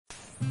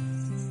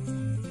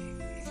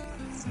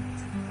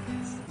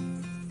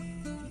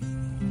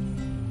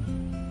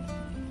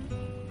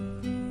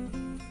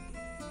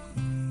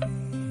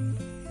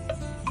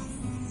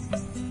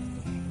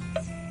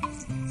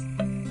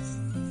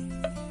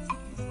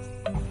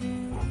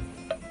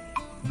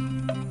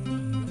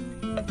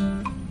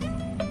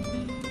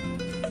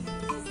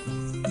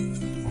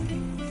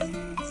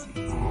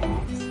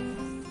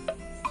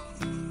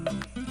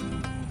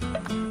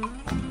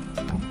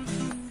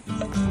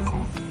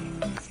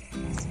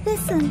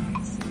Listen,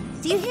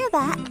 do you hear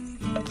that?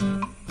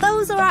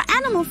 Those are our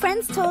animal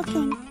friends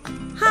talking.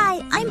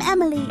 Hi, I'm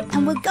Emily,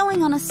 and we're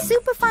going on a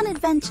super fun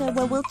adventure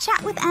where we'll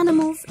chat with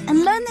animals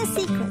and learn their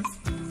secrets.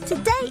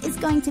 Today is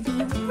going to be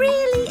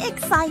really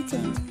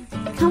exciting.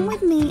 Come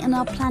with me and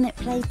our Planet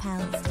Play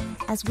Pals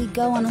as we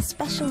go on a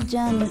special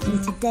journey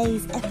in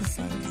today's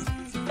episode.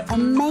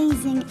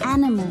 Amazing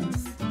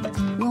animals.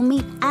 We'll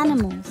meet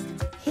animals,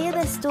 hear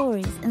their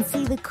stories, and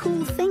see the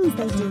cool things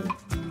they do.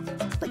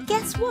 But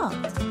guess what?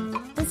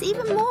 There's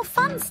even more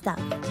fun stuff.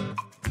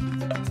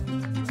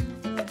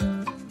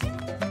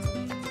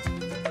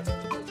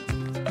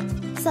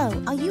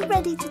 So, are you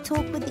ready to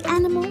talk with the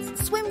animals,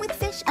 swim with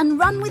fish, and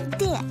run with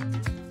deer?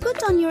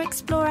 Put on your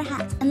explorer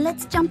hat and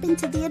let's jump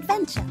into the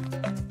adventure.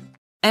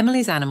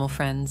 Emily's Animal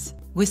Friends,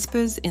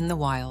 Whispers in the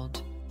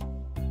Wild.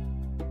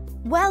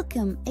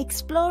 Welcome,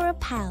 Explorer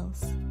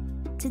Pals.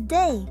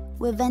 Today,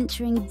 we're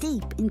venturing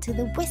deep into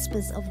the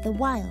whispers of the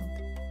wild.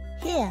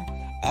 Here,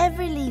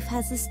 every leaf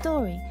has a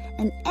story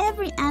and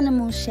every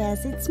animal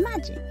shares its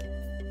magic.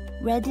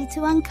 Ready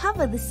to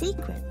uncover the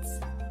secrets?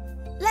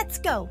 Let's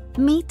go!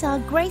 Meet our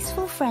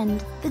graceful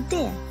friend, the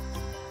deer.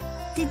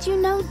 Did you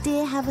know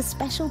deer have a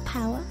special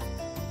power?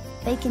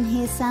 They can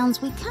hear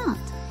sounds we can't,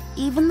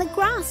 even the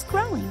grass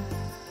growing.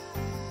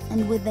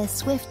 And with their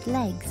swift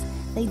legs,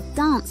 they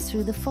dance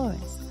through the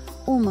forest,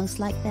 almost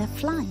like they're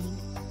flying.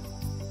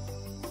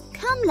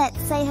 Come,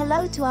 let's say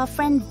hello to our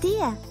friend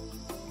deer.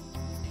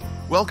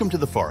 Welcome to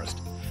the forest.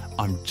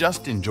 I'm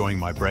just enjoying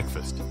my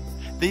breakfast.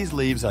 These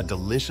leaves are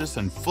delicious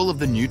and full of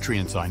the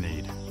nutrients I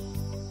need.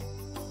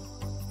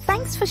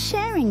 Thanks for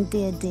sharing,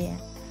 deer.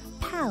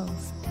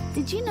 Pals,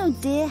 did you know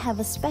deer have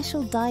a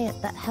special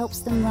diet that helps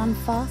them run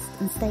fast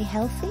and stay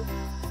healthy?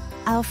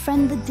 Our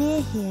friend the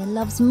deer here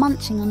loves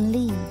munching on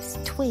leaves,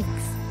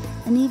 twigs,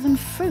 and even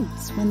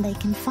fruits when they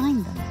can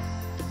find them.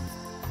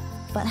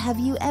 But have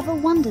you ever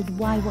wondered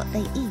why what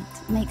they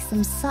eat makes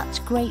them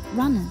such great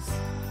runners?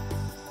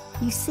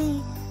 You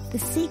see, the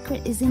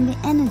secret is in the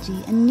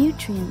energy and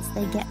nutrients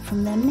they get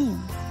from their meals.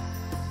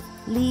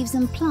 Leaves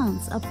and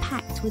plants are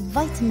packed with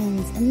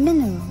vitamins and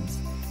minerals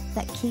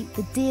that keep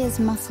the deer's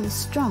muscles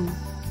strong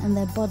and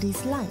their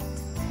bodies light.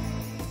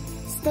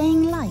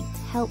 Staying light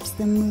helps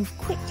them move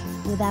quickly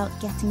without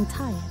getting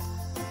tired,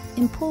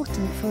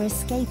 important for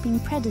escaping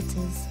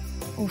predators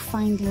or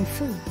finding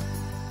food.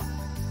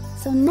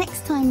 So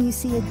next time you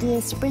see a deer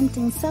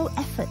sprinting so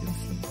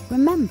effortlessly,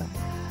 remember,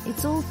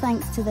 it's all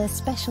thanks to their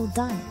special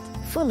diet,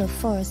 full of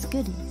forest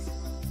goodies.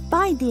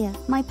 Bye, dear.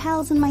 My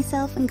pals and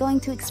myself are going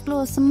to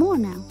explore some more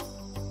now.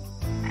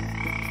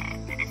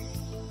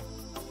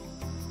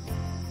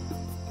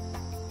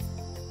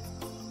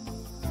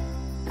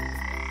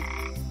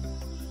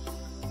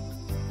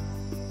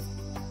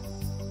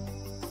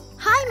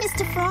 Hi,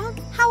 Mr. Frog.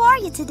 How are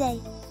you today?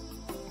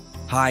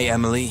 Hi,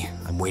 Emily.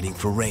 I'm waiting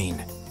for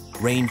rain.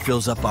 Rain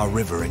fills up our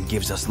river and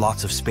gives us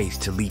lots of space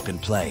to leap and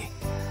play.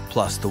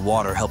 Plus, the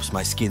water helps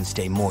my skin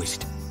stay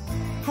moist.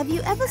 Have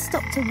you ever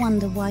stopped to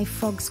wonder why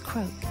frogs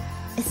croak,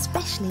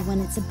 especially when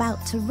it's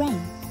about to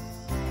rain?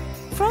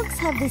 Frogs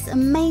have this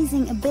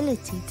amazing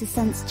ability to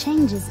sense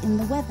changes in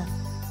the weather,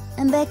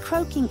 and their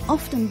croaking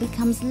often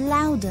becomes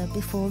louder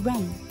before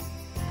rain.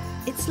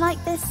 It's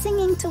like they're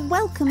singing to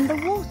welcome the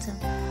water.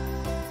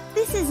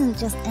 This isn't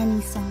just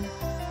any song.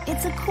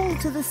 It's a call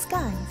to the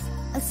skies,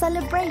 a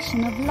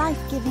celebration of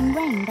life-giving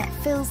rain that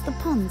fills the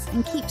ponds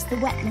and keeps the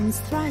wetlands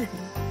thriving.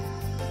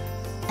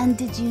 And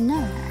did you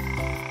know?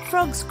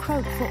 Frogs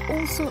croak for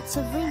all sorts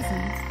of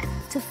reasons.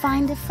 To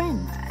find a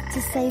friend,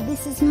 to say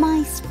this is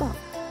my spot,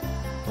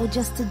 or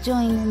just to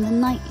join in the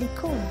nightly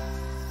chorus.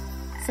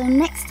 So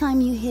next time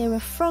you hear a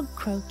frog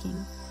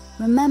croaking,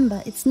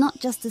 remember it's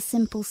not just a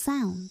simple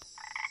sound.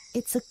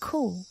 It's a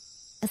call,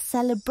 a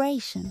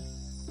celebration,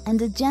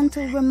 and a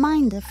gentle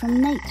reminder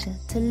from nature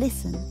to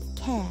listen,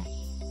 care,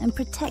 and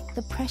protect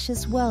the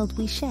precious world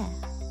we share.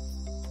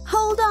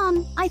 Hold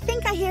on, I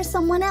think I hear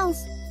someone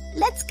else.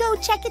 Let's go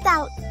check it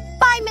out.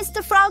 Bye,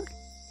 Mr. Frog.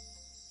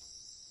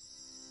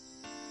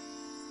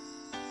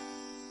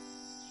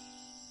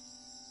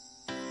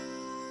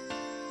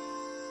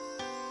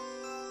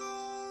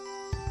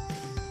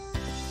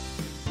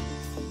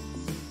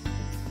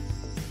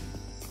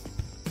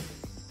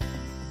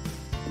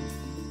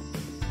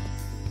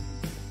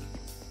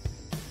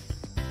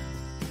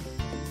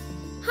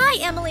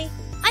 Hi, Emily.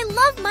 I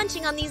love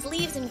munching on these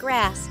leaves and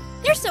grass.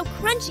 They're so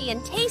crunchy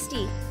and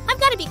tasty. I've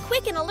got to be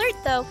quick and alert,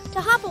 though,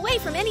 to hop away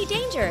from any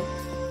danger.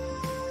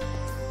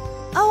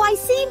 Oh, I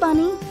see,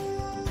 Bunny.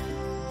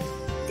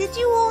 Did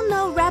you all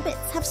know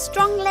rabbits have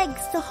strong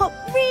legs to hop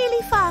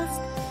really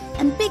fast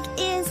and big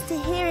ears to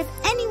hear if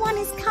anyone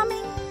is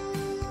coming?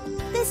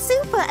 They're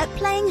super at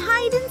playing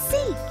hide and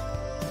seek.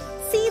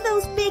 See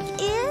those big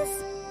ears?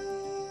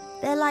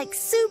 They're like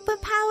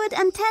super-powered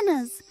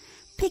antennas,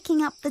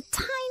 picking up the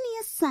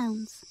tiniest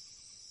sounds.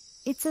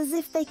 It's as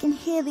if they can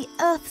hear the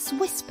earth's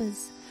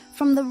whispers,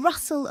 from the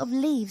rustle of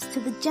leaves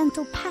to the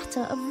gentle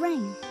patter of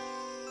rain.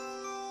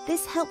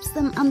 This helps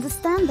them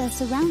understand their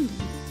surroundings,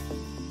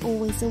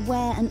 always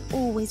aware and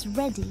always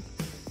ready.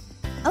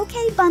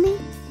 Okay, Bunny,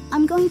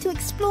 I'm going to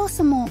explore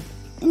some more.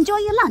 Enjoy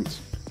your lunch.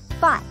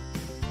 Bye.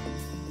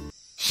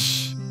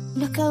 Shh,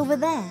 look over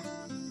there.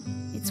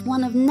 It's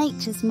one of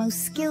nature's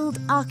most skilled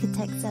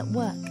architects at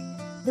work,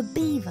 the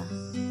beaver.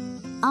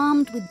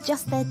 Armed with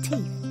just their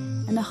teeth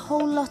and a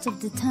whole lot of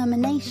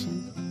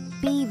determination,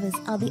 beavers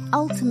are the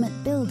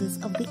ultimate builders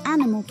of the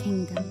animal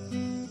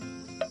kingdom.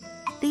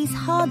 These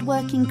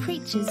hard-working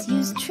creatures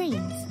use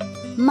trees,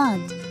 mud,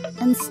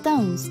 and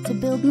stones to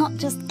build not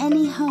just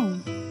any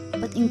home,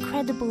 but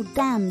incredible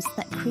dams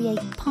that create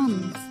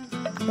ponds,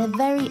 their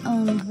very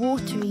own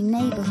watery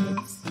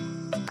neighborhoods.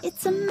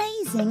 It's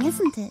amazing,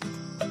 isn't it?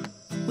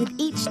 With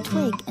each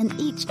twig and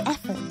each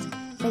effort,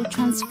 they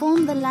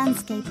transform the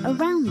landscape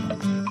around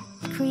them,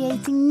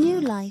 creating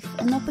new life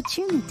and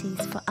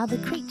opportunities for other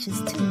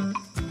creatures too.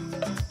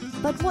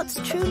 But what's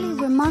truly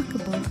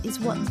remarkable is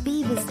what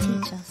beavers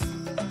teach us.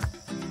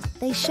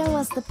 They show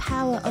us the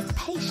power of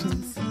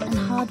patience and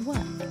hard work.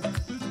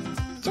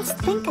 Just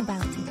think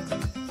about it.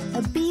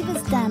 A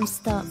beaver's dam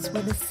starts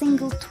with a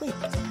single twig,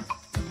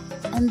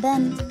 and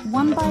then,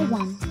 one by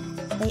one,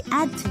 they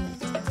add to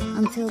it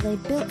until they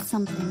built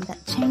something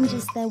that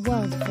changes their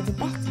world for the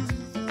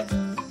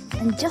better.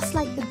 And just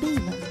like the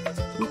beaver,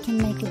 we can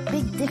make a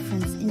big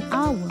difference in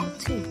our world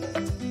too.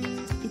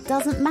 It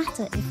doesn't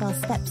matter if our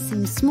steps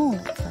seem small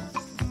at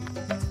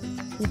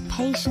first. With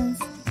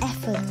patience,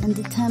 effort, and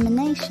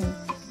determination,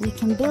 we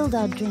can build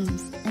our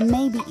dreams and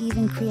maybe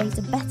even create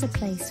a better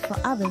place for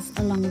others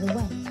along the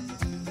way.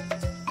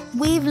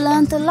 We've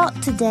learned a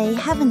lot today,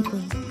 haven't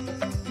we?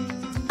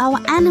 Our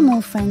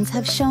animal friends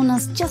have shown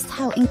us just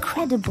how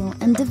incredible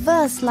and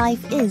diverse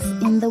life is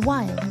in the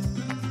wild.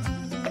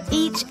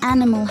 Each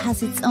animal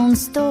has its own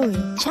story,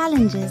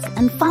 challenges,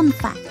 and fun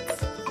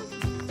facts.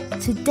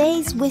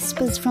 Today's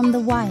Whispers from the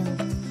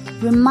Wild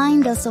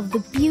remind us of the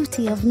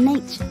beauty of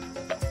nature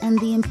and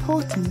the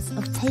importance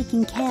of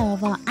taking care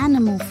of our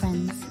animal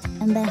friends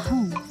and their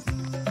homes.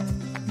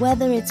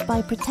 Whether it's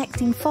by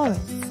protecting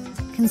forests,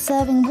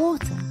 conserving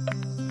water,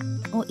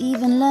 or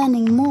even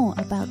learning more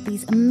about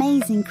these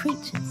amazing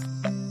creatures,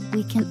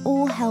 we can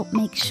all help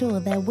make sure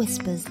their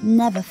whispers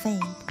never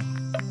fade.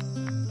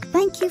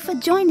 Thank you for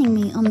joining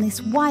me on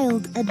this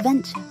wild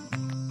adventure.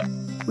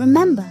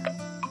 Remember,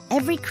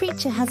 every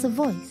creature has a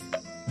voice,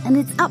 and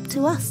it's up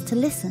to us to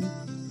listen.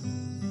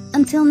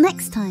 Until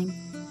next time,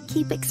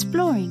 keep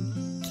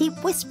exploring, keep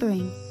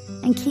whispering,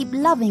 and keep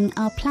loving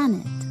our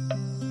planet.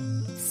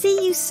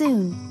 See you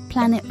soon,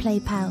 Planet Play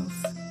Pals.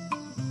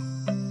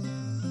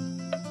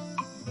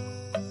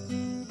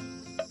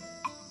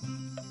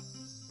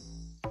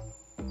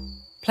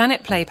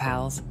 Planet Play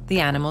Pals, the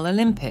Animal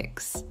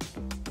Olympics.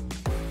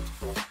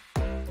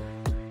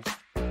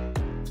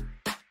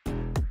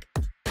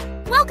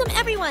 Welcome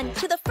everyone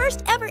to the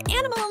first ever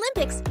Animal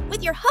Olympics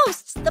with your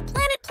hosts, the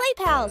Planet Play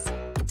Pals.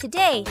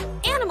 Today,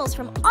 animals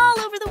from all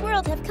over the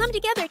world have come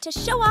together to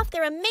show off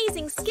their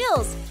amazing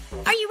skills.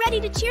 Are you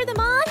ready to cheer them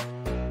on?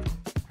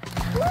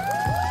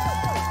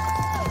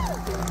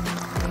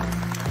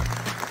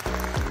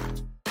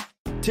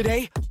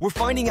 Today, we're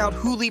finding out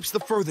who leaps the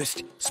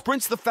furthest,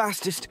 sprints the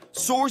fastest,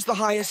 soars the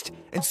highest,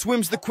 and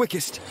swims the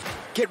quickest.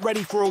 Get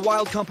ready for a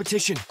wild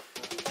competition.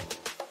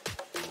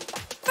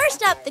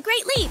 First up, the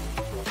Great Leap.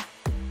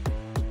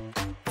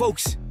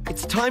 Folks,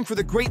 it's time for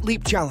the Great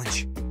Leap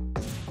Challenge.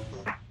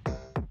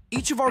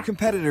 Each of our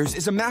competitors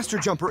is a master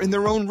jumper in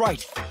their own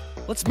right.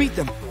 Let's meet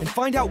them and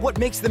find out what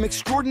makes them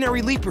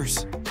extraordinary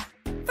leapers.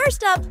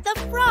 First up,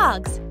 the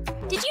frogs.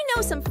 Did you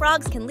know some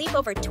frogs can leap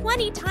over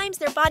 20 times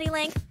their body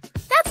length?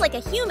 That's like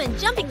a human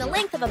jumping the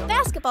length of a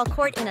basketball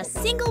court in a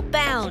single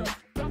bound.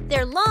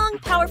 Their long,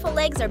 powerful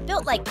legs are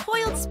built like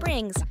coiled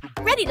springs,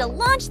 ready to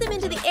launch them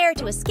into the air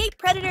to escape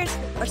predators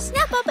or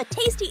snap up a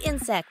tasty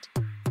insect.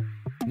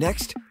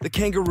 Next, the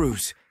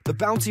kangaroos, the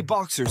bouncy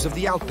boxers of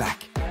the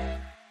outback.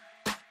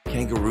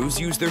 Kangaroos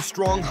use their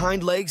strong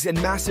hind legs and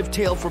massive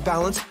tail for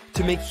balance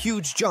to make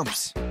huge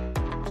jumps.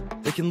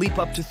 They can leap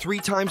up to 3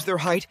 times their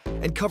height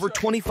and cover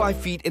 25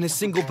 feet in a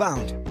single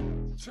bound.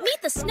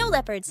 Meet the snow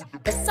leopards,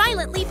 the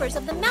silent leapers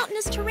of the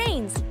mountainous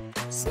terrains.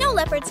 Snow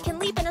leopards can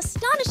leap an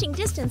astonishing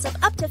distance of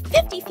up to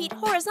 50 feet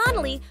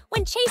horizontally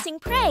when chasing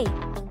prey.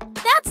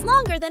 That's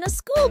longer than a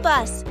school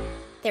bus.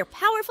 Their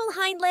powerful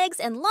hind legs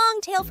and long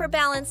tail for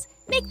balance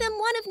make them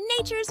one of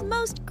nature's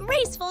most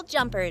graceful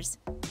jumpers.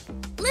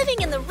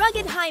 Living in the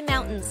rugged high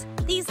mountains,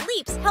 these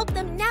leaps help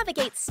them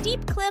navigate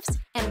steep cliffs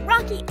and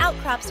rocky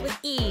outcrops with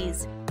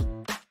ease.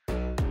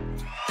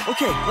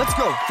 Okay, let's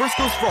go. First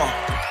goes frog.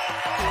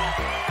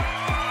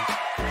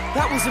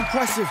 That was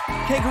impressive.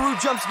 Kangaroo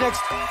jumps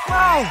next.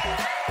 Wow!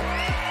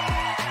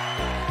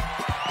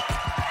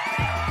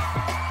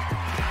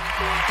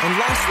 And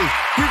lastly,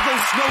 here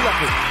goes snow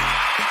leopard.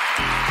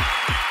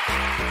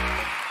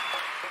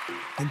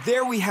 And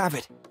there we have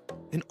it.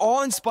 An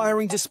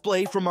awe-inspiring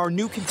display from our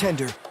new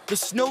contender, the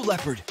snow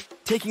leopard,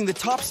 taking the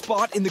top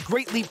spot in the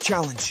Great Leap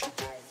Challenge.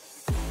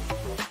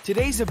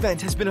 Today's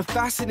event has been a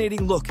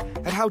fascinating look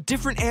at how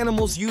different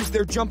animals use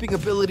their jumping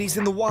abilities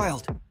in the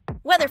wild.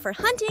 Whether for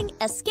hunting,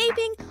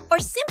 escaping, or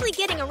simply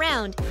getting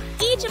around,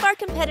 each of our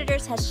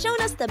competitors has shown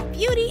us the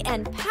beauty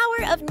and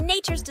power of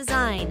nature's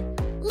design.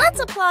 Let's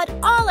applaud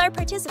all our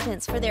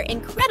participants for their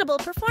incredible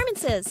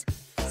performances.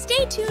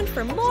 Stay tuned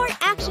for more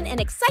action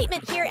and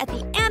excitement here at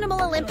the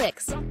Animal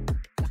Olympics.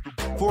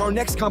 For our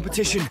next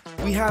competition,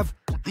 we have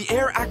the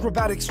Air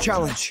Acrobatics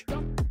Challenge.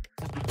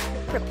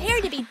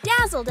 Prepare to be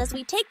dazzled as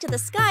we take to the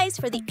skies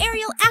for the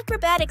Aerial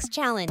Acrobatics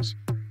Challenge.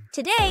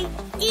 Today,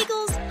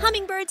 eagles,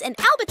 hummingbirds, and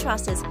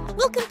albatrosses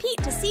will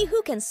compete to see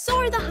who can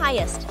soar the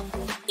highest.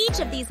 Each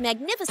of these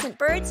magnificent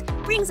birds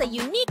brings a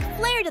unique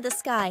flair to the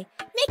sky,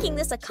 making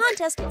this a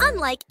contest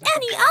unlike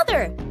any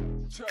other.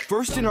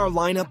 First in our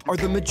lineup are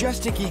the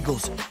majestic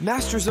eagles,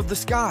 masters of the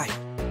sky.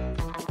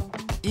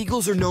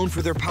 Eagles are known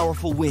for their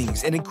powerful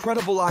wings and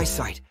incredible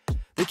eyesight.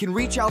 They can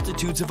reach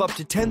altitudes of up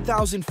to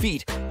 10,000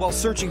 feet while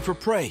searching for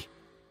prey.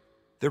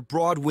 Their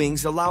broad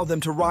wings allow them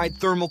to ride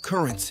thermal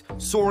currents,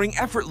 soaring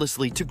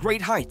effortlessly to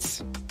great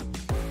heights.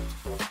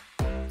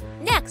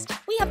 Next,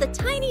 we have the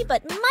tiny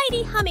but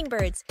mighty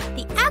hummingbirds,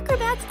 the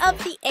acrobats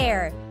of the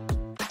air.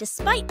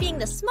 Despite being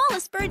the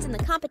smallest birds in the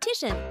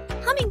competition,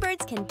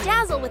 hummingbirds can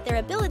dazzle with their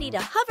ability to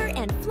hover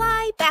and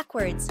fly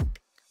backwards.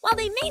 While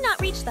they may not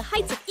reach the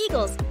heights of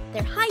eagles,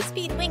 their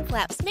high-speed wing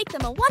flaps make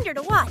them a wonder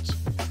to watch.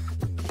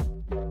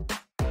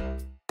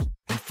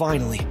 And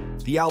finally,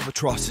 the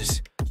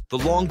albatrosses, the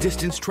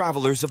long-distance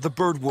travelers of the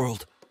bird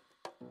world.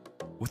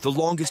 With the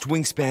longest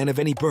wingspan of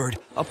any bird,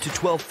 up to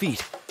 12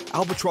 feet,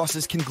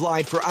 albatrosses can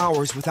glide for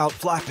hours without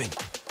flapping.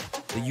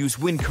 They use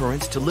wind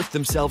currents to lift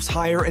themselves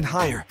higher and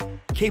higher,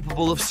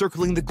 capable of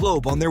circling the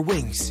globe on their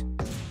wings.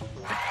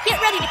 Get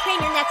ready to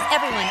crane your necks,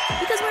 everyone,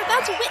 because we're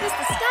about to witness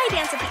the sky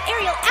dance of the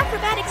Aerial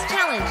Acrobatics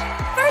Challenge.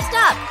 First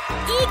up,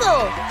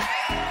 eagle.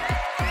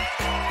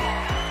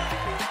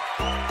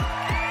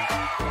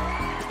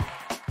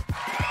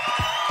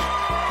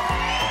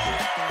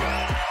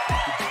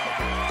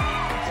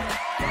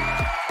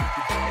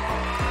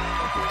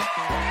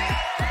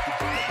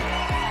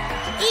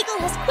 Eagle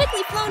has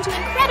quickly flown to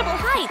incredible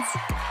heights.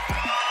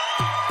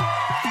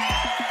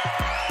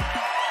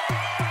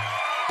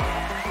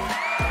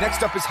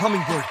 Next up is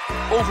hummingbird,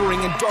 overing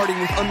and darting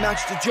with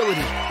unmatched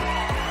agility.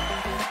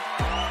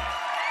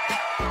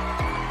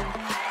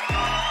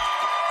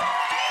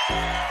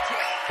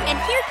 And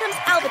here comes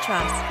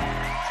albatross.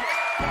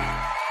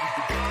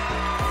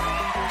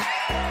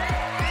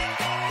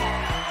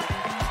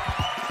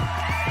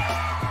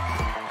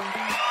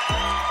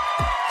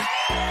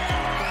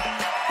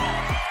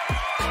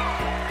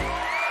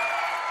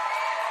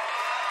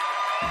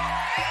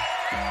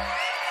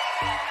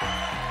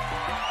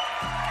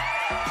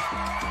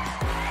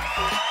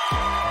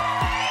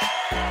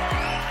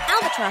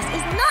 Albatross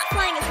is not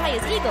flying as high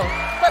as eagle,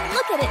 but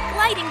look at it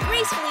gliding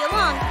gracefully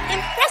along,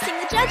 impressing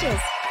the judges.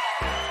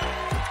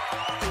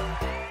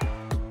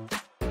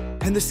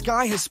 And the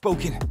sky has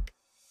spoken.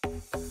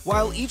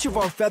 While each of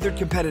our feathered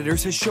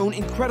competitors has shown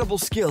incredible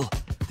skill,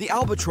 the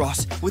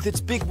albatross, with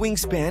its big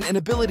wingspan and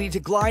ability to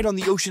glide on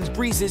the ocean's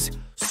breezes,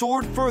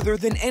 soared further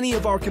than any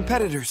of our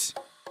competitors.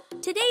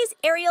 Today's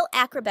Aerial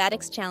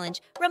Acrobatics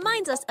Challenge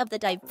reminds us of the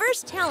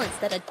diverse talents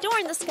that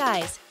adorn the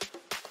skies.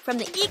 From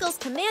the eagle's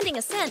commanding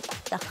ascent,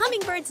 the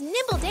hummingbird's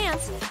nimble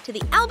dance, to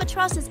the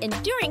albatross's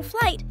enduring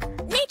flight,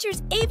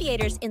 nature's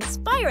aviators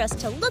inspire us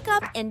to look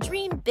up and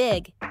dream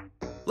big.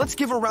 Let's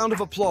give a round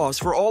of applause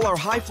for all our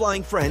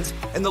high-flying friends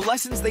and the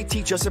lessons they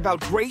teach us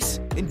about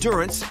grace,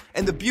 endurance,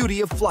 and the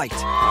beauty of flight. See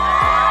you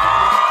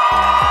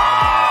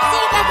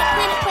back at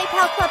Planet Play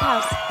Pal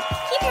Clubhouse.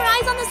 Keep your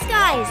eyes on the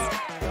skies.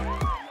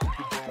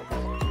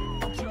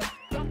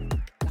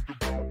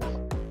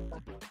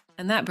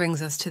 And that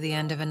brings us to the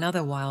end of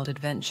another wild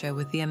adventure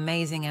with the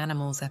Amazing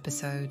Animals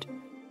episode.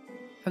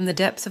 From the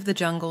depths of the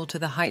jungle to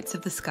the heights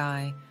of the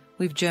sky,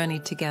 we've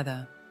journeyed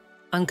together,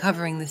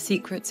 uncovering the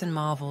secrets and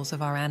marvels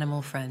of our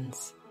animal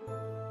friends.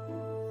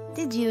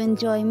 Did you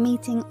enjoy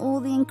meeting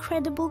all the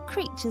incredible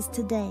creatures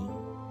today?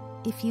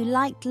 If you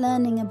liked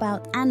learning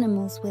about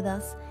animals with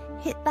us,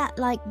 hit that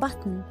like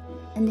button.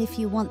 And if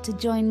you want to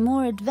join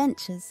more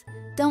adventures,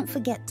 don't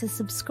forget to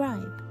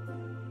subscribe.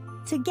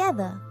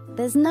 Together,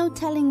 there's no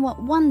telling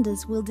what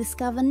wonders we'll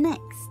discover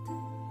next.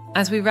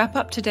 As we wrap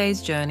up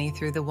today's journey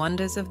through the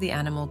wonders of the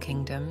animal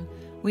kingdom,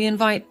 we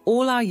invite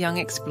all our young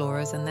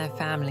explorers and their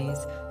families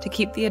to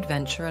keep the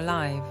adventure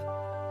alive.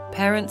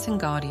 Parents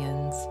and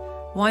guardians,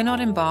 why not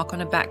embark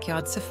on a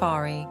backyard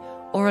safari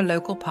or a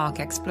local park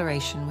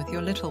exploration with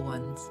your little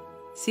ones?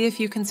 See if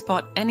you can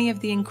spot any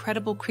of the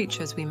incredible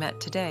creatures we met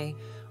today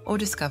or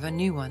discover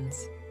new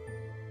ones.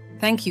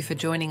 Thank you for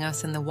joining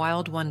us in the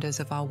wild wonders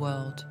of our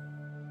world.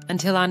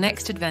 Until our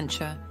next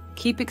adventure,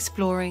 keep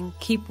exploring,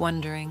 keep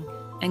wondering,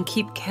 and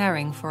keep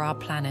caring for our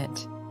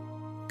planet.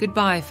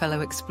 Goodbye,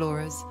 fellow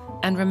explorers,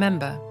 and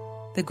remember,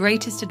 the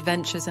greatest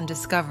adventures and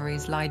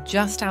discoveries lie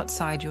just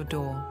outside your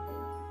door.